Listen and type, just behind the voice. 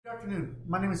afternoon.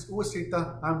 My name is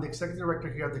Hugo. I'm the Executive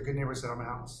Director here at the Good Neighbors Settlement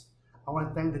House. I want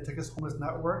to thank the Texas Homeless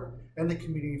Network and the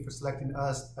community for selecting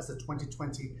us as the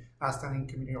 2020 Outstanding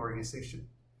Community Organization.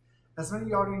 As many of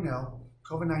you already know,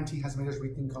 COVID-19 has made us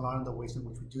rethink a lot of the ways in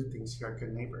which we do things here at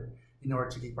Good Neighbor in order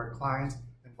to keep our clients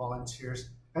and volunteers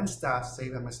and staff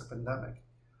safe amidst the pandemic.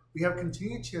 We have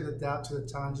continued to adapt to the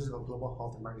challenges of a global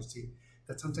health emergency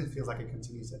that sometimes feels like it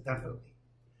continues indefinitely.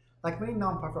 Like many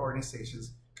nonprofit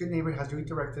organizations, Good Neighbor has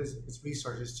redirected its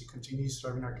resources to continue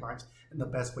serving our clients in the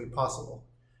best way possible.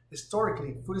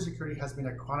 Historically, food insecurity has been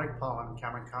a chronic problem in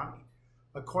Cameron County.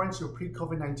 According to a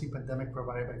pre-COVID-19 pandemic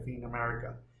provided by Feeding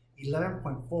America,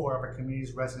 11.4 of our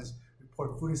community's residents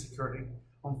report food insecurity.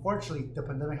 Unfortunately, the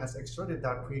pandemic has exerted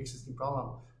that pre-existing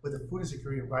problem, with the food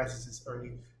insecurity rising since early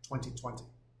 2020.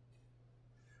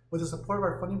 With the support of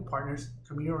our funding partners,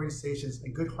 community organizations,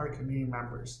 and good-hearted community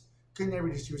members, Good Neighbor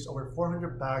distributes over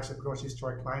 400 bags of groceries to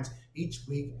our clients each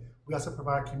week. We also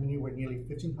provide a community with nearly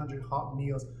 1,500 hot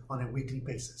meals on a weekly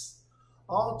basis.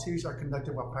 All activities are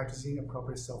conducted while practicing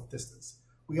appropriate self-distance.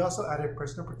 We also added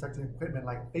personal protective equipment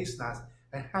like face masks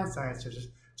and hand sanitizers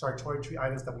to our toiletry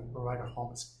items that we provide our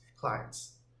homeless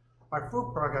clients. Our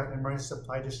food program and emergency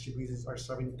supply distributors are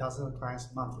serving thousands of clients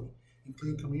monthly,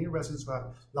 including community residents who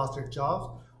have lost their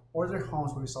jobs or their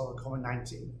homes as a result of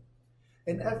COVID-19.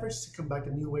 In efforts to combat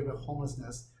the new wave of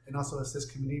homelessness and also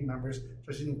assist community members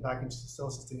transitioning back into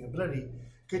self-sustainability,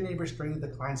 Good Neighbor strengthened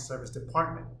the client service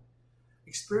department.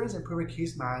 Experienced and proven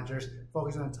case managers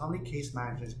focus on timely case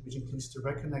management, which includes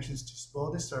direct connections to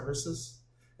supportive services,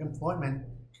 employment,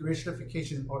 career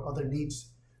certification, or other needs.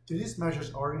 Through these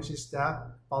measures, our organization staff,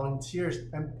 volunteers,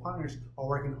 and partners are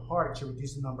working hard to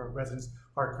reduce the number of residents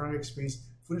who are currently experiencing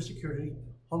food insecurity,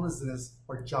 homelessness,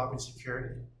 or job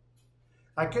insecurity.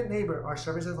 At Good Neighbor, our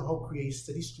service as a whole creates a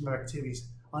steady stream of activities.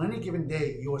 On any given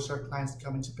day, you will serve clients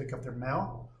coming to pick up their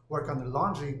mail, work on their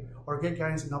laundry, or get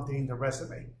guidance in updating their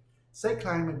resume. Said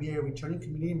client may be a returning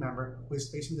community member who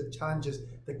is facing the challenges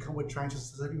that come with trying to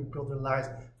successfully rebuild their lives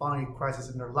following a crisis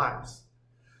in their lives.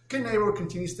 Good Neighbor will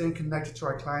continue staying connected to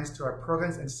our clients through our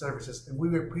programs and services, and we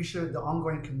will appreciate the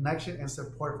ongoing connection and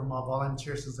support from our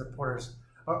volunteers and supporters.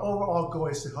 Our overall goal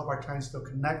is to help our clients feel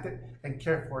connected and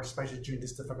cared for, especially during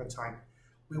this difficult time.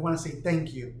 We want to say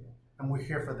thank you, and we're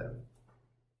here for them.